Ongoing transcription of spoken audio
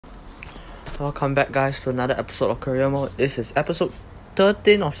welcome back guys to another episode of Career Mode. This is episode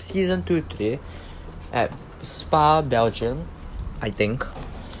 13 of season 2 today at Spa, Belgium, I think.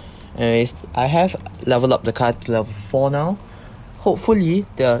 Anyways, I have leveled up the car to level 4 now. Hopefully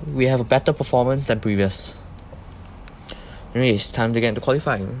we have a better performance than previous. Anyways, time to get into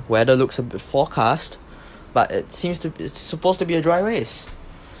qualifying. Weather looks a bit forecast, but it's supposed to be a dry race.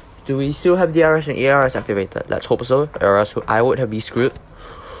 Do we still have DRS and ERS activated? Let's hope so, or else I would have been screwed.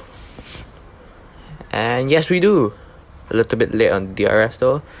 And yes, we do. A little bit late on DRS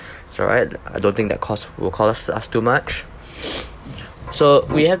though. It's alright. I don't think that will cost us too much. So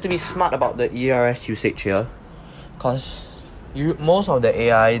we have to be smart about the ERS usage here, cause most of the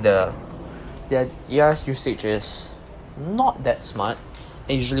AI, their ERS usage is not that smart,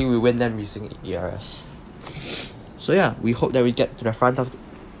 and usually we win them using ERS. So yeah, we hope that we get to the front of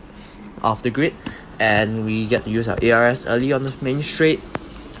the grid and we get to use our ERS early on the main straight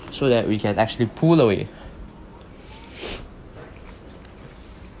so that we can actually pull away.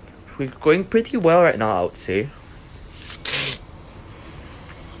 We're going pretty well right now, I would say.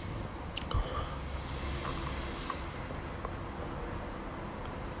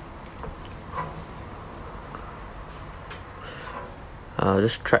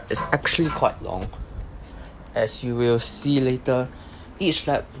 This track is actually quite long. As you will see later, each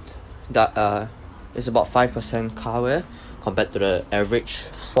lap is about 5% car wear compared to the average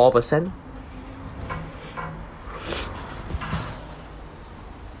 4%.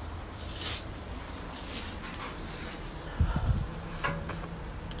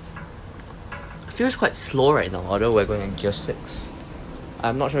 It feels quite slow right now, although we're going in gear 6.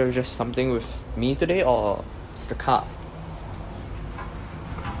 I'm not sure if it's just something with me today or it's the car.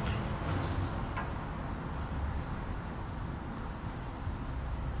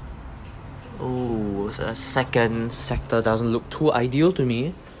 Oh, the second sector doesn't look too ideal to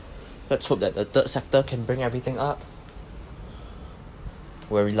me. Let's hope that the third sector can bring everything up.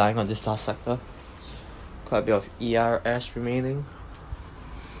 We're relying on this last sector. Quite a bit of ERS remaining.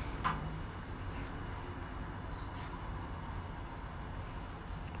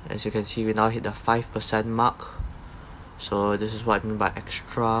 As you can see, we now hit the 5% mark. So this is what I mean by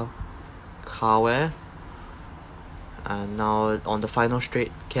extra car wear. And now on the final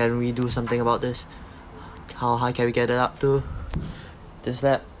straight, can we do something about this? How high can we get it up to? This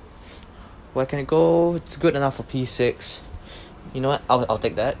lap. Where can it go? It's good enough for P6. You know what? I'll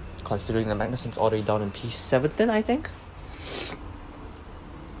take that, considering the Magnussen's already down in P17, I think.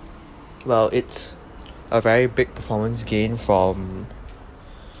 Well, it's a very big performance gain from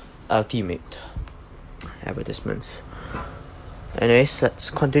Ultimate advertisements. Anyways,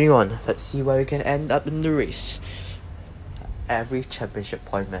 let's continue on. Let's see where we can end up in the race. Every championship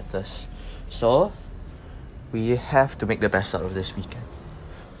point matters, so we have to make the best out of this weekend.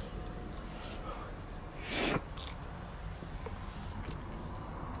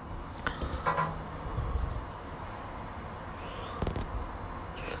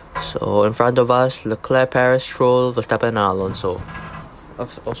 So in front of us, Leclerc, Perez, Stroll, Verstappen and Alonso.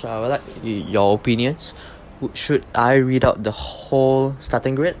 Also, I would like your opinions. Should I read out the whole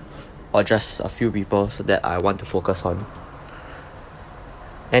starting grid or just a few people so that I want to focus on?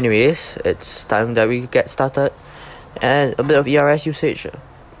 Anyways, it's time that we get started, and a bit of ERS usage.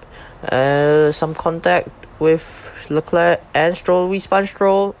 Some contact with Leclerc and Stroll. We spun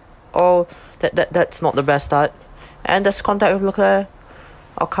Stroll. Oh, that's not the best start. And there's contact with Leclerc.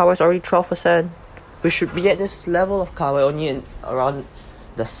 Our car wear is already 12%. We should be at this level of car wear only in around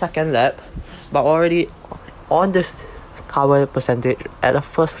the second lap, but already on this car wear percentage at the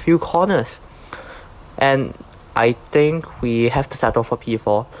first few corners. And I think we have to settle for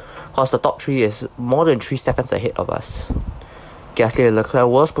P4 because the top 3 is more than 3 seconds ahead of us. Gasly and Leclerc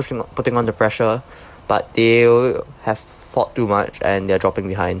was putting on the pressure, but they have fought too much and they're dropping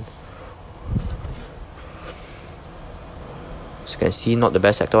behind. As you can see, not the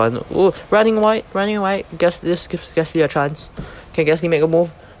best sector one. Ooh, running wide. Guess this gives Gasly a chance. Can Gasly make a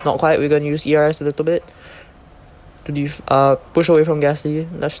move? Not quite. We're going to use ERS a little bit to push away from Gasly.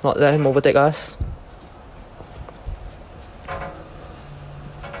 Let's not let him overtake us.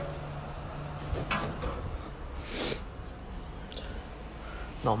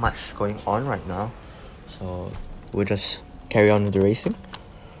 Not much going on right now, so we'll just carry on with the racing.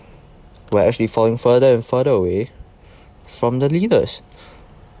 We're actually falling further and further away from the leaders.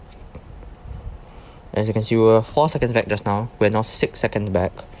 As you can see, we were 4 seconds back just now. We're now 6 seconds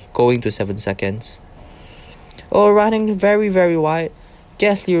back, going to 7 seconds. Oh, running very, very wide.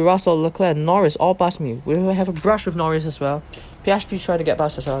 Gasly, Russell, Leclerc, and Norris all past me. We will have a brush with Norris as well. Piastri's trying to get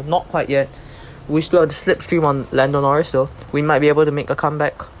past as well. Not quite yet. We still have the slipstream on Lando Norris though. We might be able to make a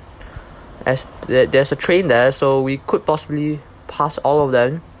comeback. as there's a train there, so we could possibly pass all of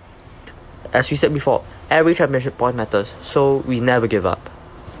them. As we said before, every championship point matters, so we never give up.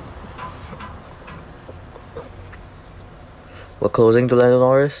 We're closing to Lando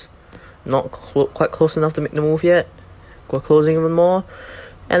Norris. Not quite close enough to make the move yet. We're closing even more.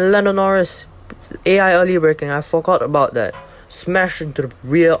 And Lando Norris, AI early braking, I forgot about that. Smashed into the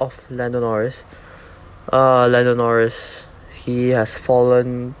rear of Lando Norris. Lando Norris, he has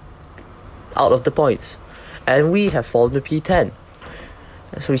fallen out of the points. And we have fallen to P10.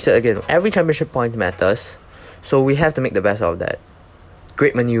 So we said again, every championship point matters. So we have to make the best out of that.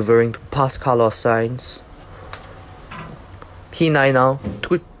 Great maneuvering to pass Carlos Sainz. P9 now,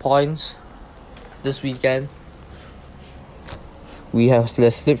 2 points this weekend. We have the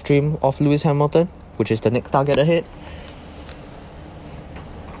slipstream of Lewis Hamilton, which is the next target ahead.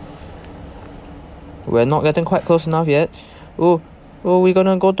 We're not getting quite close enough yet. Oh, we're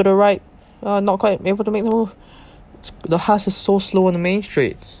gonna go to the right. Not quite able to make the move. The Haas is so slow on the main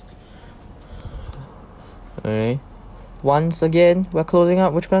straights. Alright. Once again, we're closing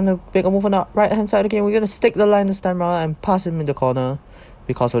up. We're gonna make a move on the right hand side again. We're gonna stick the line this time around and pass him in the corner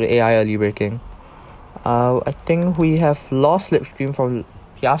because of the AI early braking. I think we have lost slipstream from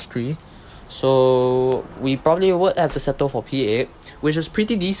Piastri, so we probably would have to settle for P8, which is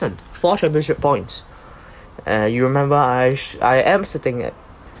pretty decent. 4 championship points. You remember I am sitting at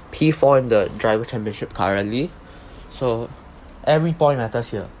P4 in the driver championship currently, so every point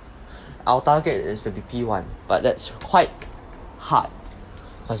matters here. Our target is to be P1, but that's quite hard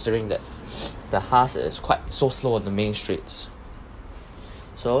considering that the Haas is quite so slow on the main straights.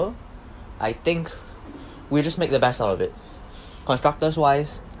 So I think we just make the best out of it. Constructors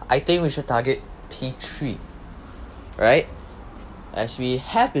wise, I think we should target P3, right? As we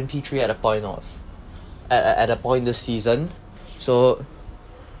have been P3 at a point this season, so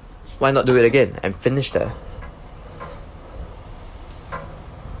why not do it again and finish there?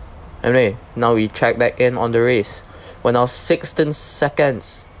 Anyway, now we check back in on the race. We're now 16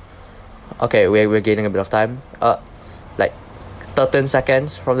 seconds. Okay, we're gaining a bit of time. Like 13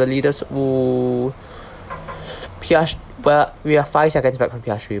 seconds from the leaders. Ooh, Piastri. Well, we are 5 seconds back from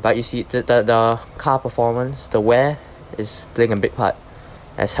Piastri, but you see the car performance, the wear is playing a big part.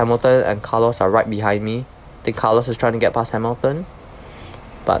 As Hamilton and Carlos are right behind me. I think Carlos is trying to get past Hamilton,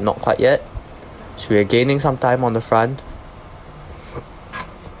 but not quite yet. So we're gaining some time on the front.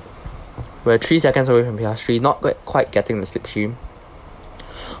 We're 3 seconds away from Piastri, not quite getting the slipstream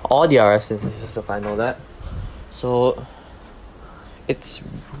or DRS since to find all that. So it's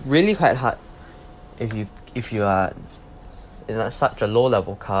really quite hard if you are in such a low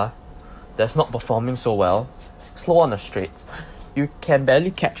level car that's not performing so well, slow on the straights. You can barely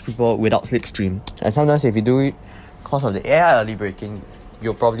catch people without slipstream, and sometimes if you do it because of the AI early braking,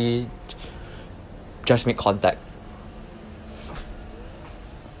 you'll probably just make contact.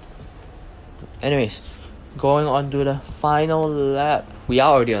 Anyways, going on to the final lap. We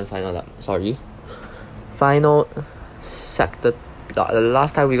are already on final lap, sorry. Final sector. The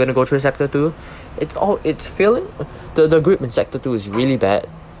last time we're gonna go through sector 2. It's feeling the grip in sector 2 is really bad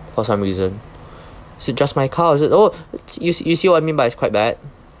for some reason. Is it just my car? Is it you see what I mean by it's quite bad?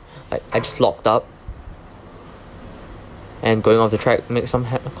 Like I just locked up. And going off the track, make some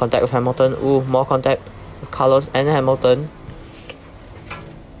contact with Hamilton. Ooh, more contact with Carlos and Hamilton.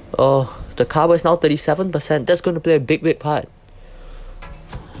 Oh, the carbo is now 37%. That's going to play a big part.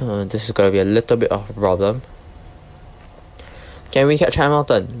 This is going to be a little bit of a problem. Can we catch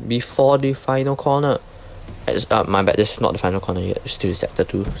Hamilton before the final corner? My bad, this is not the final corner yet. It's still sector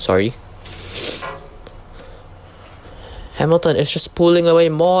 2, sorry. Hamilton is just pulling away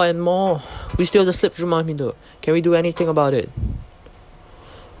more and more. We still have the slipstream on him though. Can we do anything about it?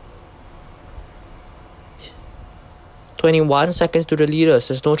 21 seconds to the leaders.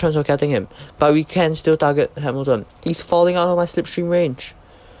 There's no chance of getting him. But we can still target Hamilton. He's falling out of my slipstream range.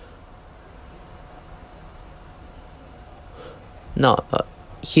 No,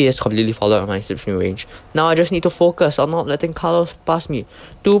 he is completely fallen out of my slipstream range. Now I just need to focus on not letting Carlos pass me.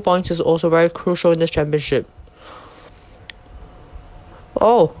 2 points is also very crucial in this championship.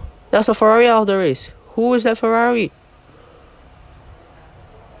 Oh, that's a Ferrari out of the race. Who is that Ferrari?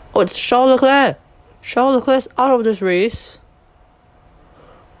 Oh, it's Charles Leclerc. Charles Leclerc's out of this race.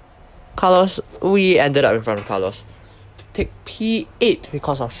 Carlos, we ended up in front of Carlos. Take P8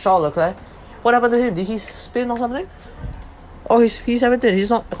 because of Charles Leclerc. What happened to him? Did he spin or something? Oh, he's P17. He's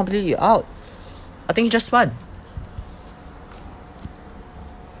not completely out. I think he just spun.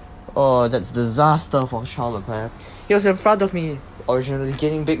 Oh, that's disaster for Charles Leclerc. He was in front of me originally,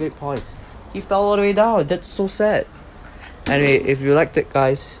 getting big points. He fell all the way down. That's so sad. Anyway, if you liked it,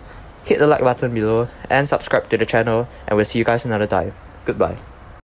 guys, hit the like button below and subscribe to the channel, and we'll see you guys another time. Goodbye.